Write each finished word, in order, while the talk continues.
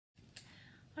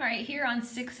All right, here on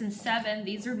 6 and 7,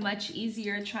 these are much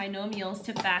easier trinomials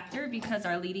to factor because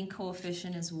our leading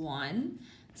coefficient is 1.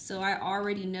 So I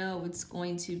already know it's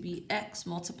going to be x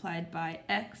multiplied by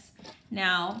x.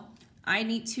 Now, I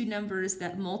need two numbers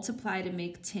that multiply to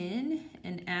make 10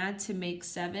 and add to make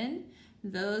 7.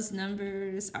 Those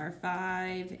numbers are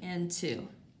 5 and 2.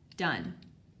 Done.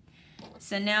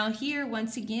 So now here,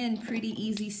 once again, pretty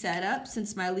easy setup.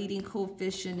 Since my leading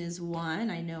coefficient is 1,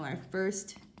 I know our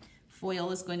first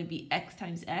FOIL is going to be x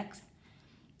times x.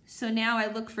 So now I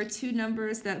look for two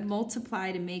numbers that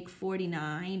multiply to make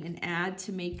 49 and add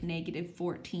to make negative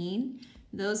 14.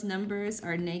 Those numbers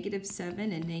are negative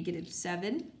 7 and negative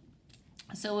 7.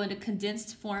 So in a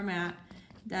condensed format,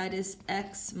 that is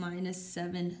x minus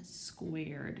 7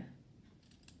 squared.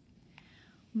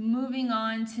 Moving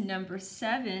on to number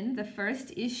 7, the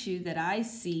first issue that I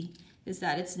see is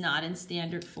that it's not in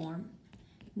standard form.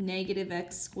 Negative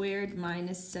x squared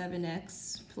minus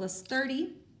 7x plus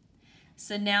 30.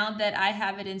 So now that I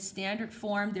have it in standard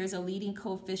form, there's a leading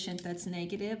coefficient that's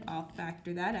negative. I'll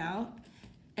factor that out.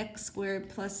 X squared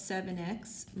plus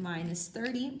 7x minus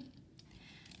 30.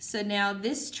 So now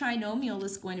this trinomial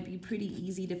is going to be pretty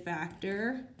easy to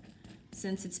factor.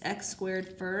 Since it's x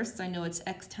squared first, I know it's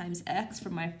x times x for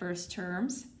my first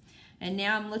terms. And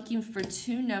now I'm looking for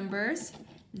two numbers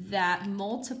that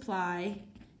multiply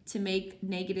to make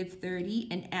negative 30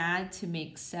 and add to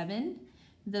make 7.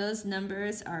 Those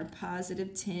numbers are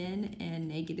positive 10 and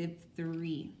negative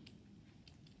 3.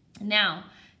 Now,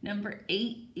 number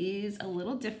 8 is a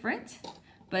little different,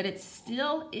 but it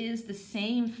still is the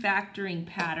same factoring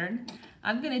pattern.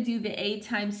 I'm going to do the a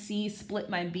times c split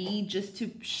my b just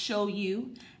to show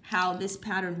you how this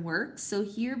pattern works. So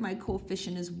here my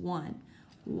coefficient is 1.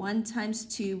 1 times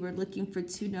 2, we're looking for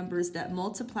two numbers that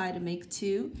multiply to make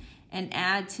 2 and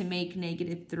add to make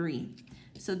negative 3.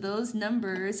 So those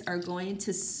numbers are going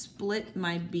to split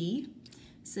my b.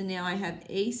 So now I have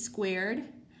a squared,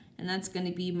 and that's going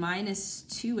to be minus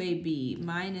 2ab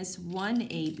minus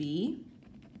 1ab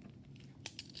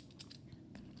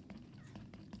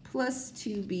plus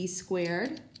 2b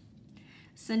squared.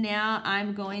 So now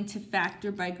I'm going to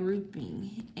factor by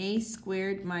grouping. A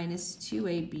squared minus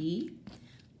 2ab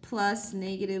plus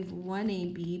negative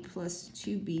 1ab plus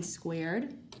 2b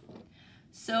squared.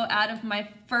 So out of my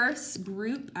first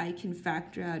group, I can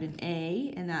factor out an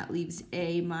a, and that leaves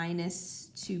a minus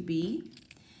 2b.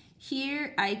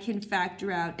 Here, I can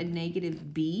factor out a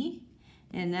negative b,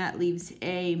 and that leaves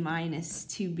a minus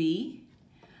 2b.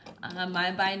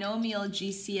 My binomial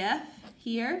GCF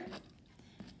here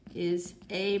is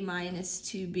a minus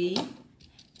 2b,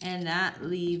 and that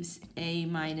leaves a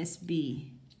minus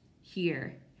b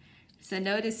here. So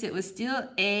notice it was still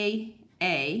a,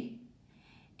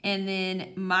 and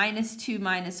then minus 2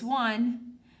 minus 1,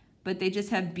 but they just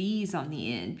have b's on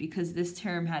the end because this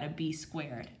term had a b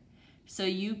squared. So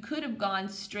you could have gone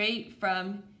straight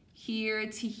from here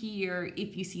to here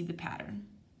if you see the pattern.